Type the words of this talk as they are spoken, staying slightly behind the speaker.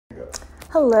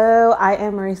Hello, I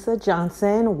am Marisa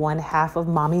Johnson, one half of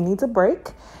Mommy Needs a Break.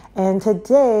 And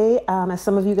today, as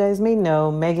some of you guys may know,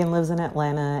 Megan lives in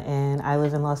Atlanta and I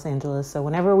live in Los Angeles. So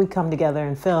whenever we come together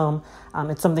and film,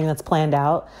 it's something that's planned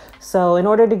out. So in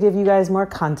order to give you guys more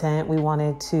content, we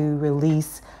wanted to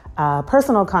release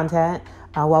personal content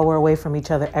while we're away from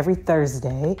each other every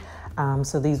Thursday.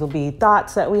 So these will be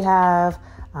thoughts that we have.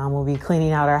 We'll be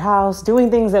cleaning out our house,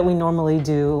 doing things that we normally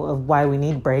do of why we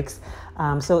need breaks.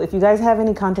 So if you guys have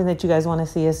any content that you guys want to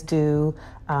see us do,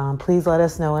 please let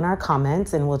us know in our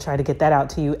comments and we'll try to get that out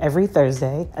to you every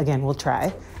Thursday. Again, we'll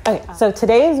try. Okay, so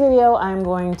today's video, I'm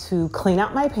going to clean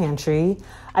out my pantry.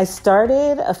 I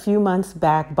started a few months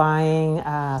back buying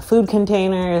food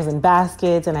containers and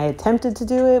baskets, and I attempted to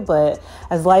do it, but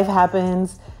as life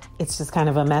happens, it's just kind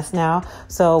of a mess now.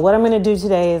 So what I'm going to do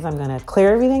today is I'm going to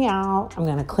clear everything out. I'm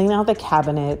going to clean out the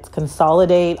cabinets,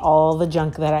 consolidate all the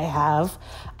junk that I have.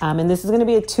 And this is going to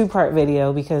be a two-part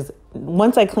video because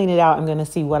once I clean it out, I'm going to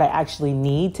see what I actually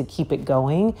need to keep it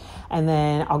going. And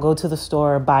then I'll go to the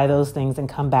store, buy those things, and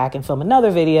come back and film another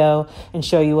video and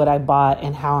show you what I bought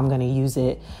and how I'm going to use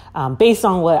it based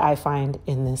on what I find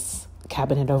in this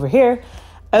cabinet over here.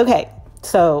 Okay,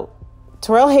 so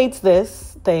Terrell hates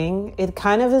this thing. It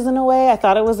kind of is in a way. I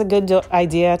thought it was a good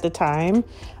idea at the time,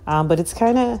 but it's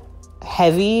kind of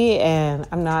heavy and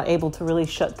I'm not able to really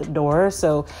shut the door.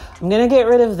 So I'm going to get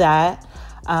rid of that.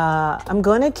 I'm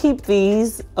going to keep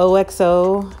these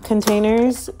OXO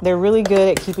containers. They're really good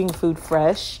at keeping food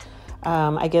fresh.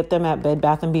 I get them at Bed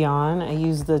Bath & Beyond. I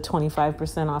use the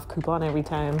 25% off coupon every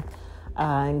time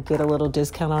and get a little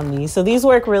discount on these. So these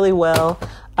work really well.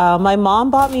 My mom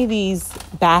bought me these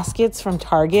baskets from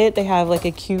Target. They have like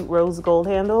a cute rose gold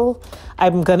handle.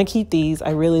 I'm going to keep these.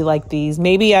 I really like these.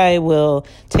 Maybe I will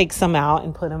take some out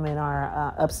and put them in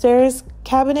our upstairs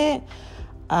cabinet.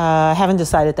 I haven't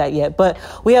decided that yet, but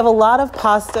we have a lot of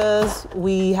pastas.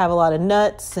 We have a lot of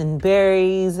nuts and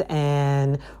berries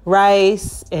and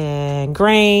rice and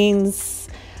grains.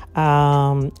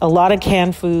 A lot of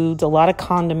canned foods, a lot of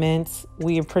condiments.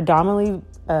 We are predominantly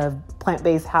a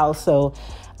plant-based house, so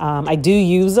I do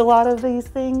use a lot of these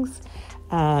things,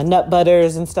 nut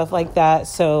butters and stuff like that.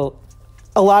 So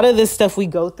a lot of this stuff we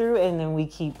go through and then we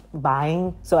keep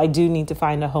buying. So I do need to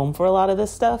find a home for a lot of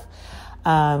this stuff.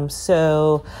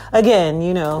 So again,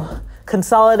 you know,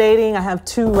 consolidating. I have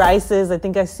 2 rices. I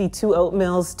think I see 2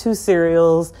 oatmeals, 2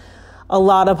 cereals, a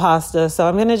lot of pasta. So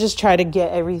I'm going to just try to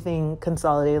get everything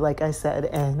consolidated, like I said,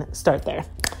 and start there.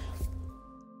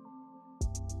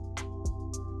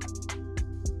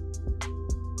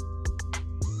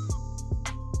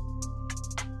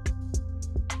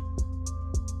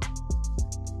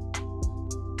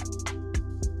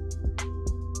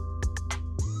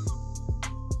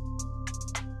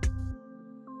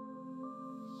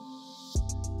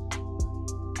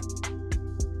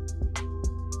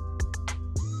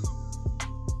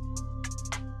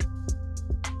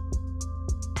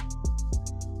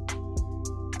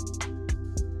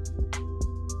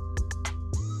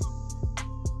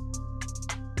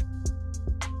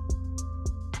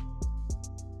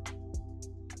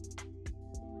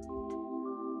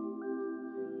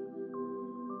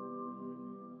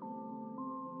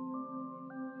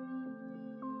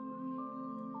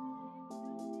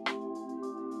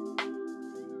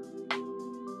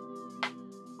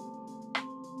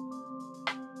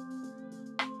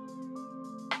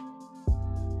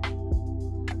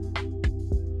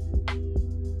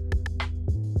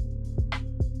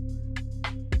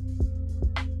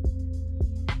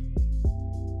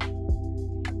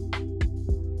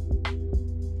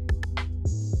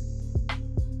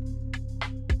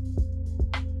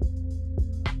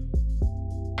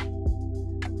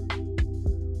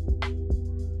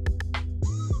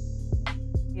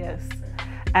 Yes.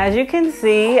 As you can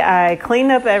see, I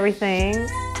cleaned up everything.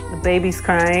 The baby's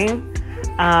crying.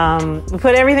 We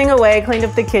put everything away, cleaned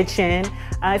up the kitchen.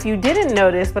 If you didn't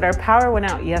notice, but our power went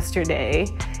out yesterday.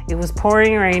 It was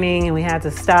pouring, raining, and we had to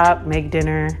stop, make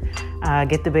dinner,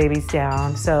 get the babies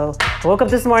down. So I woke up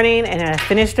this morning and I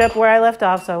finished up where I left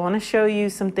off. So I want to show you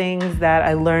some things that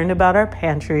I learned about our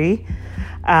pantry.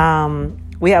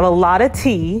 We have a lot of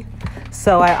tea.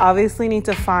 So I obviously need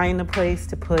to find a place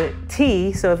to put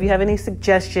tea. So if you have any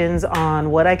suggestions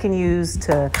on what I can use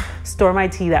to store my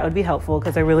tea, that would be helpful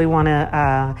because I really want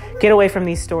to get away from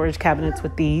these storage cabinets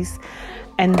with these.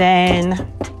 And then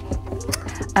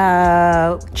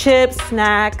chips,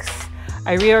 snacks.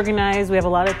 I reorganized. We have a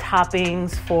lot of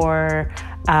toppings for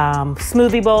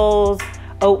smoothie bowls,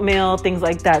 oatmeal, things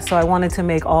like that. So I wanted to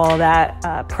make all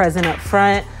that present up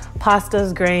front.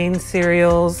 Pastas, grains,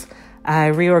 cereals. I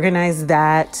reorganized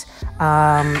that.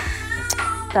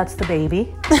 That's the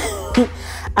baby.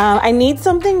 I need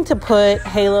something to put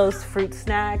Halo's fruit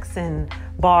snacks and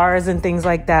bars and things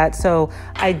like that. So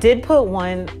I did put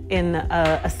one in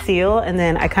a seal, and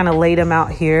then I kind of laid them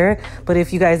out here. But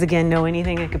if you guys, again, know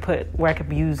anything I could put where I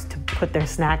could use to put their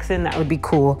snacks in, that would be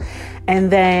cool.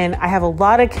 And then I have a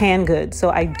lot of canned goods.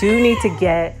 So I do need to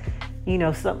get, you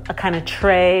know, a kind of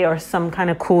tray or some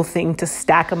kind of cool thing to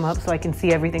stack them up so I can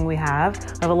see everything we have.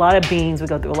 I have a lot of beans. We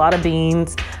go through a lot of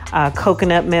beans,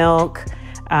 coconut milk,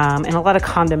 and a lot of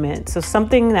condiments. So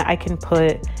something that I can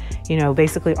put, you know,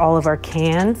 basically all of our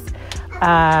cans.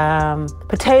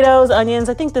 Potatoes, onions.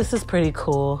 I think this is pretty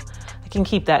cool. I can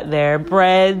keep that there.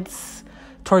 Breads,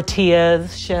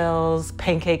 tortillas, shells,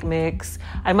 pancake mix.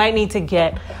 I might need to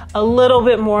get a little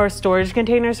bit more storage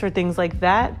containers for things like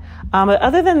that. But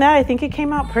other than that, I think it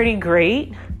came out pretty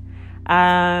great.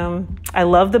 I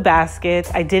love the baskets.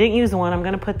 I didn't use one. I'm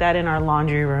going to put that in our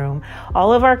laundry room.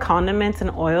 All of our condiments and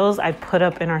oils I put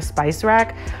up in our spice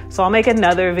rack. So I'll make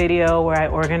another video where I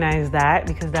organize that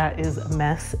because that is a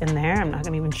mess in there. I'm not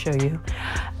going to even show you.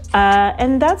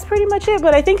 And that's pretty much it.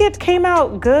 But I think it came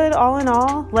out good all in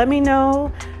all. Let me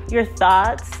know your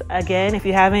thoughts. Again, if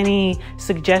you have any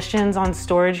suggestions on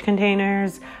storage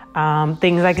containers,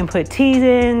 things I can put teas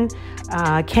in,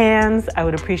 cans, I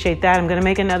would appreciate that. I'm going to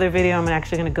make another video. I'm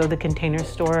actually going to go to the Container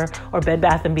Store or Bed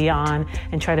Bath & Beyond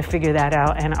and try to figure that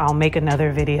out, and I'll make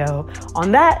another video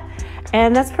on that.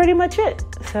 And that's pretty much it.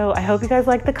 So I hope you guys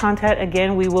like the content.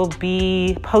 Again, we will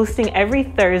be posting every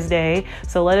Thursday,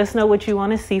 so let us know what you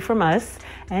want to see from us.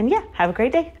 And yeah, have a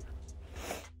great day.